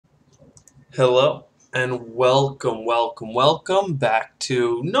Hello and welcome back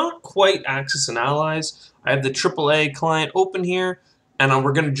to not quite Axis and Allies. I have the AAA client open here, and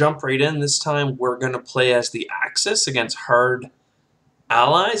we're going to jump right in. This time we're going to play as the Axis against hard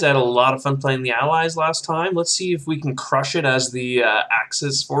Allies. I had a lot of fun playing the Allies last time. Let's see if we can crush it as the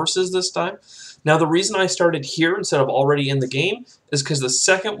Axis forces this time. Now the reason I started here instead of already in the game is because the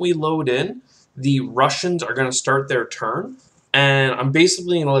second we load in, the Russians are going to start their turn. And I'm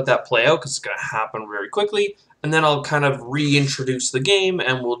basically going to let that play out because it's going to happen very quickly. And then I'll kind of reintroduce the game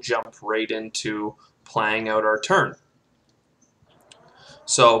and we'll jump right into playing out our turn.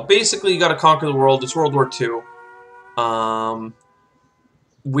 So basically you got to conquer the world. It's World War II.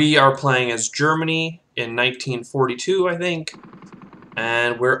 We are playing as Germany in 1942, I think.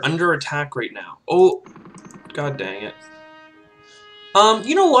 And we're under attack right now. Oh, god dang it.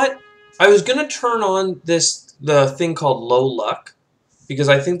 You know what? I was going to turn on the thing called low luck, because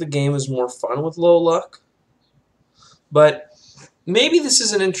I think the game is more fun with low luck. But maybe this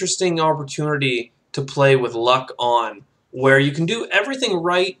is an interesting opportunity to play with luck on, where you can do everything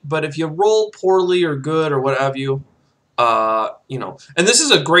right, but if you roll poorly or good or what have you, you know. And this is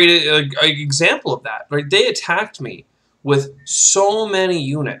a great example of that. Right? They attacked me with so many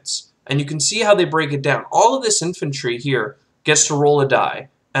units, and you can see how they break it down. All of this infantry here gets to roll a die,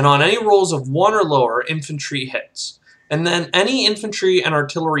 and on any rolls of 1 or lower, infantry hits. And then any infantry and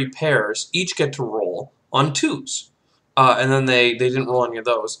artillery pairs each get to roll on 2s. And then they didn't roll any of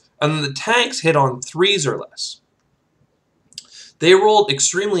those. And then the tanks hit on 3s or less. They rolled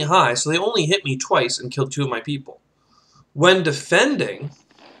extremely high, so they only hit me twice and killed 2 of my people. When defending...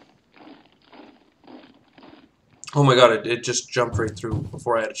 Oh my god, it just jumped right through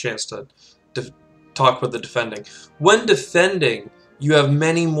before I had a chance to talk about the defending. When defending, you have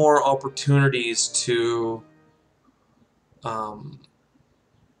many more opportunities to... how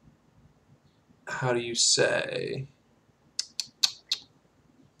do you say...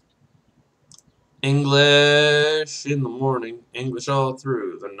 English in the morning, English all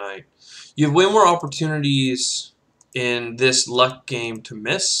through the night. You have way more opportunities in this luck game to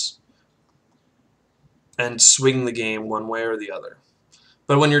miss and swing the game one way or the other.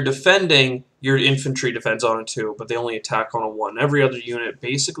 But when you're defending, your infantry defends on a 2, but they only attack on a 1. Every other unit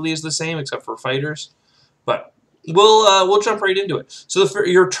basically is the same except for fighters. But we'll jump right into it. So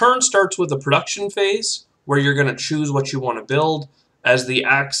your turn starts with a production phase where you're going to choose what you want to build. As the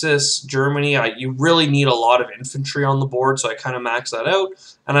Axis, Germany, you really need a lot of infantry on the board, so I kind of max that out.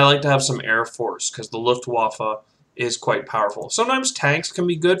 And I like to have some air force, because the Luftwaffe is quite powerful. Sometimes tanks can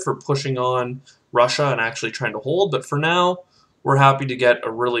be good for pushing on Russia and actually trying to hold, but for now, we're happy to get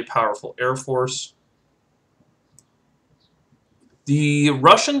a really powerful air force. The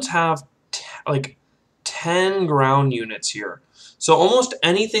Russians have like 10 ground units here. So almost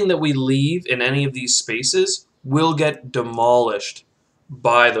anything that we leave in any of these spaces will get demolished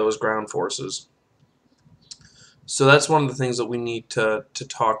by those ground forces. So that's one of the things that we need to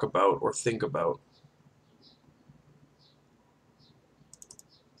talk about or think about.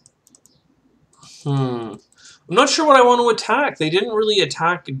 I'm not sure what I want to attack. They didn't really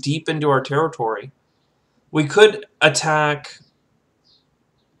attack deep into our territory. We could attack...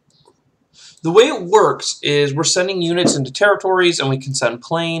 The way it works is we're sending units into territories, and we can send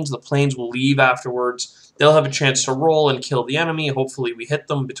planes. The planes will leave afterwards. They'll have a chance to roll and kill the enemy. Hopefully we hit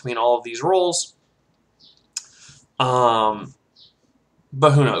them between all of these rolls. But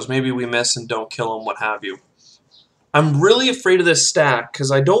who knows? Maybe we miss and don't kill them, what have you. I'm really afraid of this stack because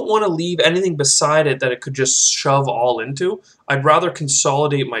I don't want to leave anything beside it that it could just shove all into. I'd rather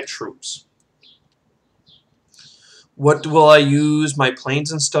consolidate my troops. What will I use my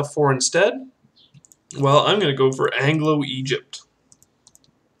planes and stuff for instead? Well, I'm going to go for Anglo-Egypt.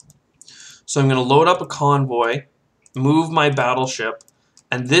 So I'm going to load up a convoy, move my battleship,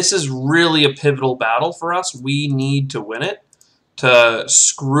 and this is really a pivotal battle for us. We need to win it to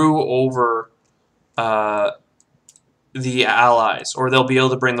screw over the Allies, or they'll be able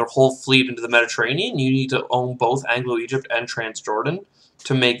to bring their whole fleet into the Mediterranean. You need to own both Anglo-Egypt and Transjordan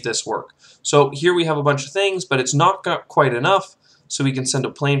to make this work. So here we have a bunch of things, but it's not quite enough, so we can send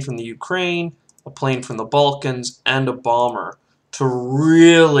a plane from the Ukraine, a plane from the Balkans, and a bomber to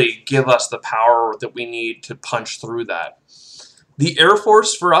really give us the power that we need to punch through that. The Air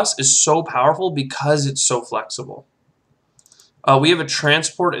Force for us is so powerful because it's so flexible. We have a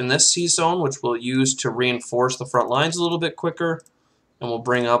transport in this sea zone, which we'll use to reinforce the front lines a little bit quicker. And we'll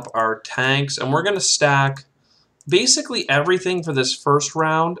bring up our tanks. And we're going to stack basically everything for this first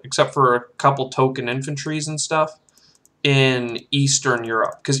round, except for a couple token infantries and stuff, in Eastern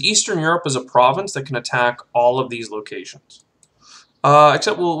Europe. Because Eastern Europe is a province that can attack all of these locations.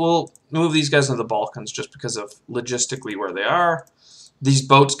 Except we'll move these guys into the Balkans just because of logistically where they are. These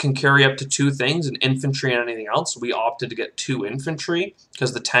boats can carry up to 2 things, an infantry and anything else. We opted to get 2 infantry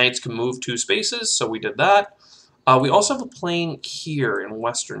because the tanks can move 2 spaces, so we did that. We also have a plane here in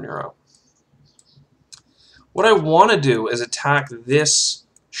Western Europe. What I want to do is attack this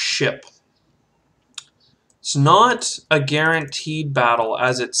ship. It's not a guaranteed battle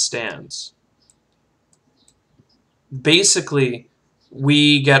as it stands. Basically,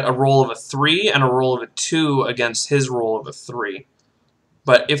 we get a roll of a 3 and a roll of a 2 against his roll of a 3.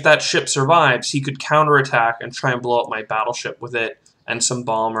 But if that ship survives, he could counterattack and try and blow up my battleship with it and some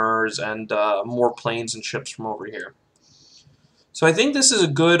bombers and more planes and ships from over here. So I think this is a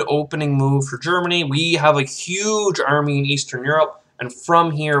good opening move for Germany. We have a huge army in Eastern Europe, and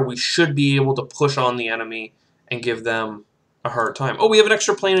from here we should be able to push on the enemy and give them a hard time. Oh, we have an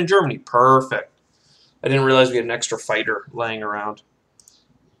extra plane in Germany. Perfect. I didn't realize we had an extra fighter laying around.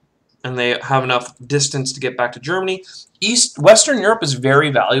 And they have enough distance to get back to Germany. Western Europe is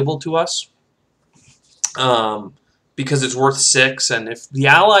very valuable to us because it's worth 6. And if the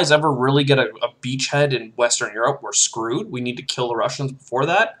Allies ever really get a beachhead in Western Europe, we're screwed. We need to kill the Russians before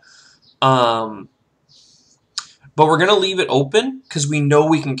that. But we're going to leave it open because we know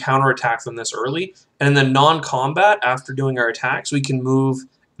we can counterattack them this early. And in the non-combat, after doing our attacks, we can move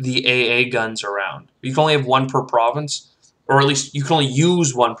the AA guns around. You can only have 1 per province. Or at least you can only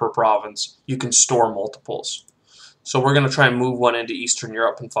use 1 per province. You can store multiples. So we're going to try and move 1 into Eastern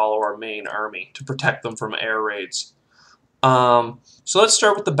Europe and follow our main army to protect them from air raids. So let's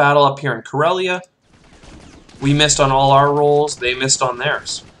start with the battle up here in Karelia. We missed on all our rolls. They missed on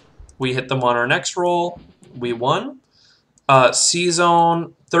theirs. We hit them on our next roll. We won.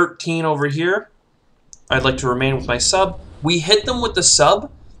 C-Zone 13 over here. I'd like to remain with my sub. We hit them with the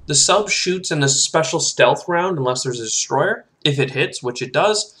sub. The sub shoots in a special stealth round unless there's a destroyer. If it hits, which it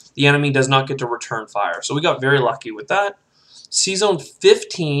does, the enemy does not get to return fire. So we got very lucky with that. C-Zone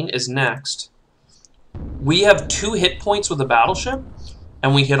 15 is next. We have 2 hit points with the battleship,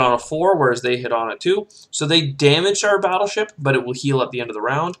 and we hit on a 4, whereas they hit on a 2. So they damaged our battleship, but it will heal at the end of the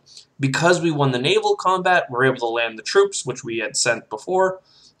round. Because we won the naval combat, we're able to land the troops, which we had sent before,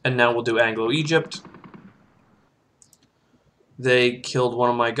 and now we'll do Anglo-Egypt. They killed one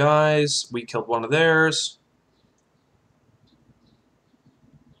of my guys. We killed one of theirs.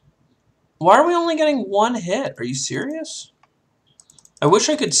 Why are we only getting 1 hit? Are you serious? I wish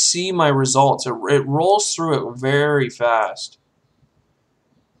I could see my results. It rolls through it very fast.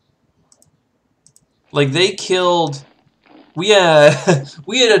 Like, they killed... We had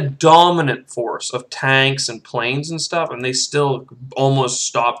a dominant force of tanks and planes and stuff, and they still almost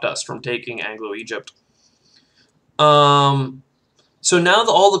stopped us from taking Anglo-Egypt. So now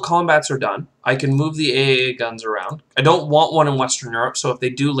that all the combats are done, I can move the AA guns around. I don't want 1 in Western Europe, so if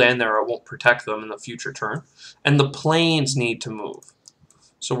they do land there, I won't protect them in the future turn. And the planes need to move.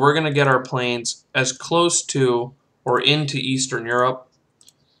 So we're going to get our planes as close to or into Eastern Europe.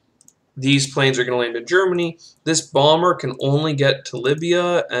 These planes are going to land in Germany. This bomber can only get to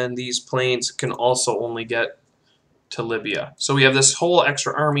Libya, and these planes can also only get to Libya. So we have this whole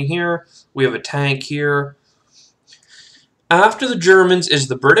extra army here. We have a tank here. After the Germans is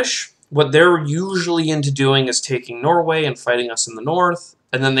the British. What they're usually into doing is taking Norway and fighting us in the north.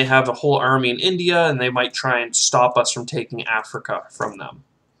 And then they have a whole army in India, and they might try and stop us from taking Africa from them.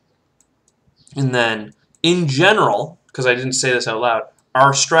 And then, in general, because I didn't say this out loud,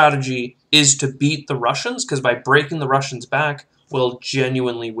 our strategy is to beat the Russians, because by breaking the Russians back, we'll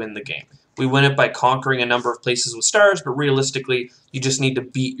genuinely win the game. We win it by conquering a number of places with stars, but realistically, you just need to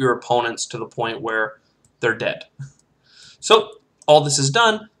beat your opponents to the point where they're dead. So, all this is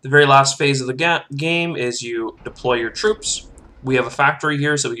done. The very last phase of the game is you deploy your troops. We have a factory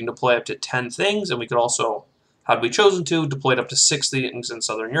here, so we can deploy up to 10 things, and we could also, had we chosen to, deploy it up to 6 things in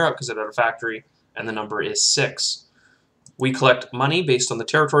Southern Europe, because it had a factory, and the number is 6. We collect money based on the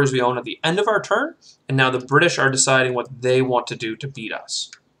territories we own at the end of our turn, and now the British are deciding what they want to do to beat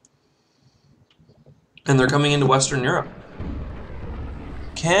us. And they're coming into Western Europe.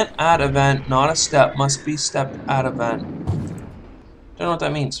 Can't add event, not a step, must be step add event. Don't know what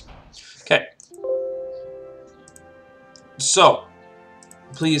that means. Okay. So,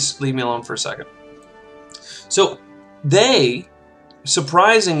 please leave me alone for a second. So, they,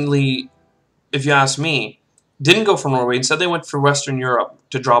 surprisingly, if you ask me, didn't go for Norway. Instead, they went for Western Europe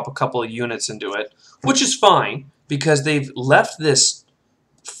to drop a couple of units into it, which is fine, because they've left this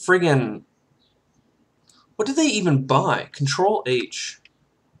friggin... What did they even buy? Control H.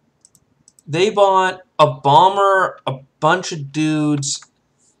 They bought a bomber, a bunch of dudes,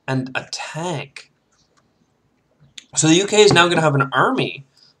 and a tank. So the UK is now going to have an army,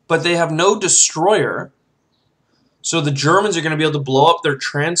 but they have no destroyer. So the Germans are going to be able to blow up their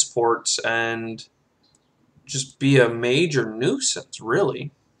transports and just be a major nuisance,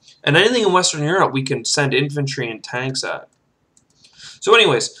 really. And anything in Western Europe we can send infantry and tanks at. So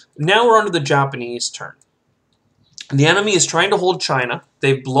anyways, now we're on to the Japanese turn. The enemy is trying to hold China.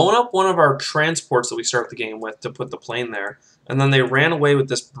 They've blown up one of our transports that we start the game with to put the plane there. And then they ran away with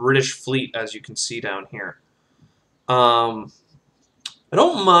this British fleet, as you can see down here. I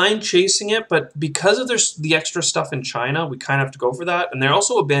don't mind chasing it, but because of the extra stuff in China, we kind of have to go for that. And they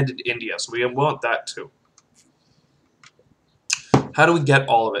also abandoned India, so we want that too. How do we get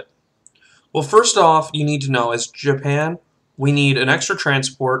all of it? Well, first off, you need to know, as Japan, we need an extra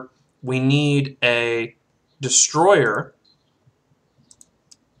transport. We need a destroyer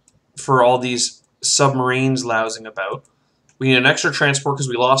for all these submarines lousing about. We need an extra transport because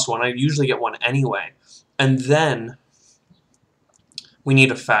we lost one. I usually get one anyway. And then we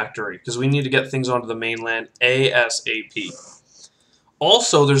need a factory because we need to get things onto the mainland ASAP.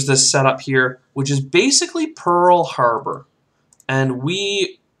 Also, there's this setup here, which is basically Pearl Harbor. And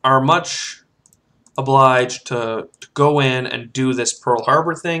we are much obliged to go in and do this Pearl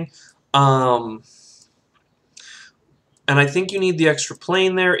Harbor thing. And I think you need the extra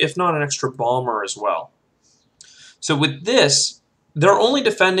plane there, if not an extra bomber as well. So with this, they're only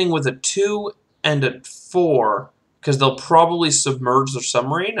defending with a 2 and a 4 because they'll probably submerge their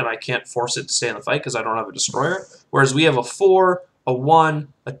submarine, and I can't force it to stay in the fight because I don't have a destroyer. Whereas we have a 4, a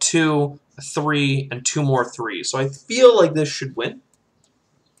 1, a 2, a 3, and 2 more 3s. So I feel like this should win.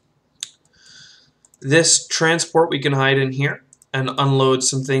 This transport we can hide in here and unload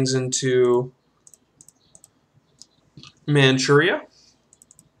some things into Manchuria.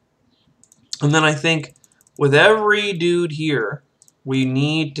 And then I think with every dude here, we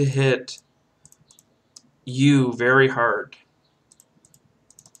need to hit you very hard.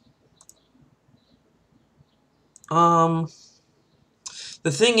 The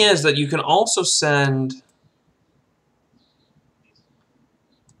thing is that you can also send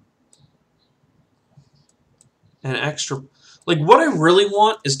an extra... Like, what I really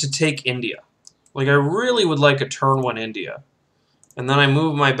want is to take India. Like, I really would like a turn 1 India. And then I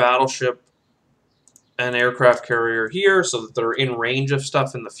move my battleship and aircraft carrier here so that they're in range of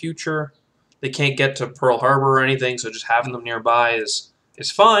stuff in the future. They can't get to Pearl Harbor or anything, so just having them nearby is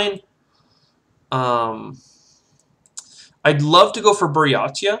fine. I'd love to go for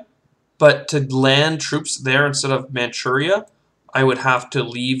Buryatia, but to land troops there instead of Manchuria, I would have to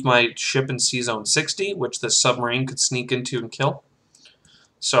leave my ship in C-Zone 60, which the submarine could sneak into and kill.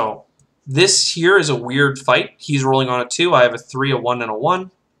 So this here is a weird fight. He's rolling on a 2. I have a 3, a 1, and a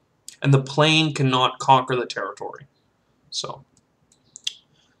 1. And the plane cannot conquer the territory. So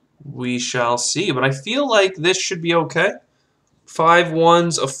we shall see. But I feel like this should be okay. 5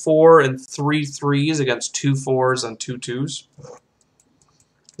 1s, a 4, and 3 3s against 2 4s and 2 2s.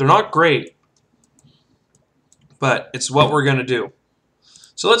 They're not great, but it's what we're going to do.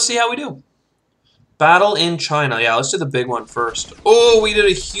 So let's see how we do. Battle in China. Yeah, let's do the big one first. Oh, we did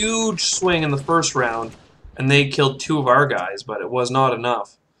a huge swing in the first round, and they killed 2 of our guys, but it was not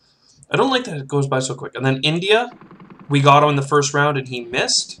enough. I don't like that it goes by so quick. And then India, we got him in the first round, and he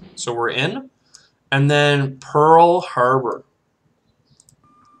missed, so we're in. And then Pearl Harbor.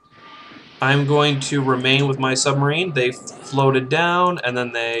 I'm going to remain with my submarine. They floated down, and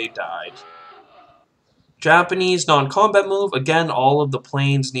then they died. Japanese non-combat move. Again, all of the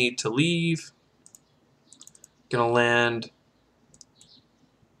planes need to leave. Gonna land.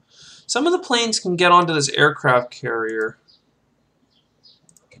 Some of the planes can get onto this aircraft carrier,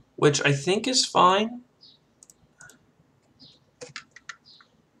 which I think is fine.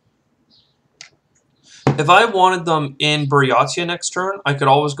 If I wanted them in Buryatia next turn, I could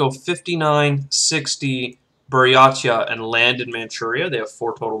always go 59, 60, Buryatia, and land in Manchuria. They have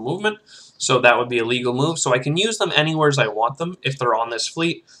 4 total movement, so that would be a legal move. So I can use them anywhere as I want them if they're on this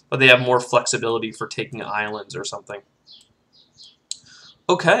fleet, but they have more flexibility for taking islands or something.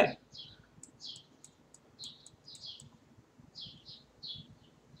 Okay.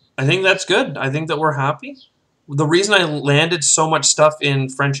 I think that's good. I think that we're happy. The reason I landed so much stuff in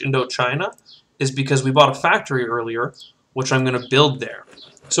French Indochina is because we bought a factory earlier, which I'm going to build there.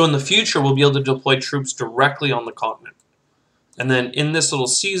 So in the future, we'll be able to deploy troops directly on the continent. And then in this little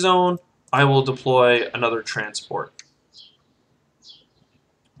sea zone, I will deploy another transport,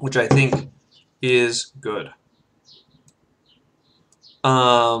 which I think is good.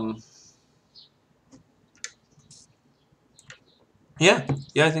 Yeah,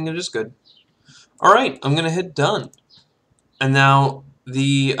 I think it is good. All right, I'm going to hit done. And now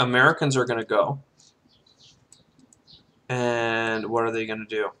the Americans are going to go. And what are they going to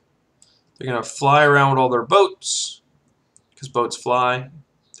do? They're going to fly around with all their boats. Because boats fly.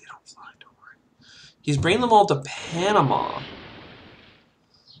 They don't fly, don't worry. He's bringing them all to Panama.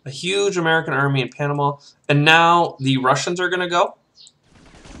 A huge American army in Panama. And now the Russians are going to go.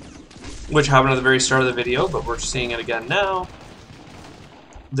 Which happened at the very start of the video, but we're seeing it again now.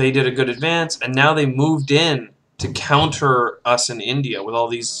 They did a good advance, and now they moved in to counter us in India with all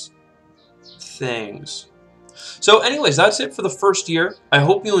these things. So anyways, that's it for the first year. I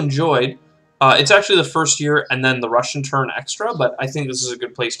hope you enjoyed. It's actually the first year and then the Russian turn extra, but I think this is a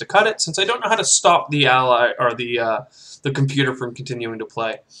good place to cut it since I don't know how to stop the ally or the computer from continuing to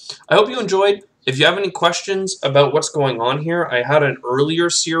play. I hope you enjoyed. If you have any questions about what's going on here, I had an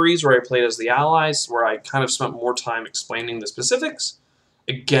earlier series where I played as the allies, where I kind of spent more time explaining the specifics.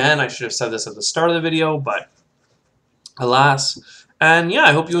 Again, I should have said this at the start of the video, but alas. And yeah,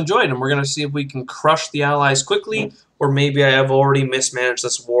 I hope you enjoyed, and we're going to see if we can crush the allies quickly, or maybe I have already mismanaged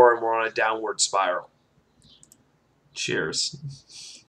this war and we're on a downward spiral. Cheers.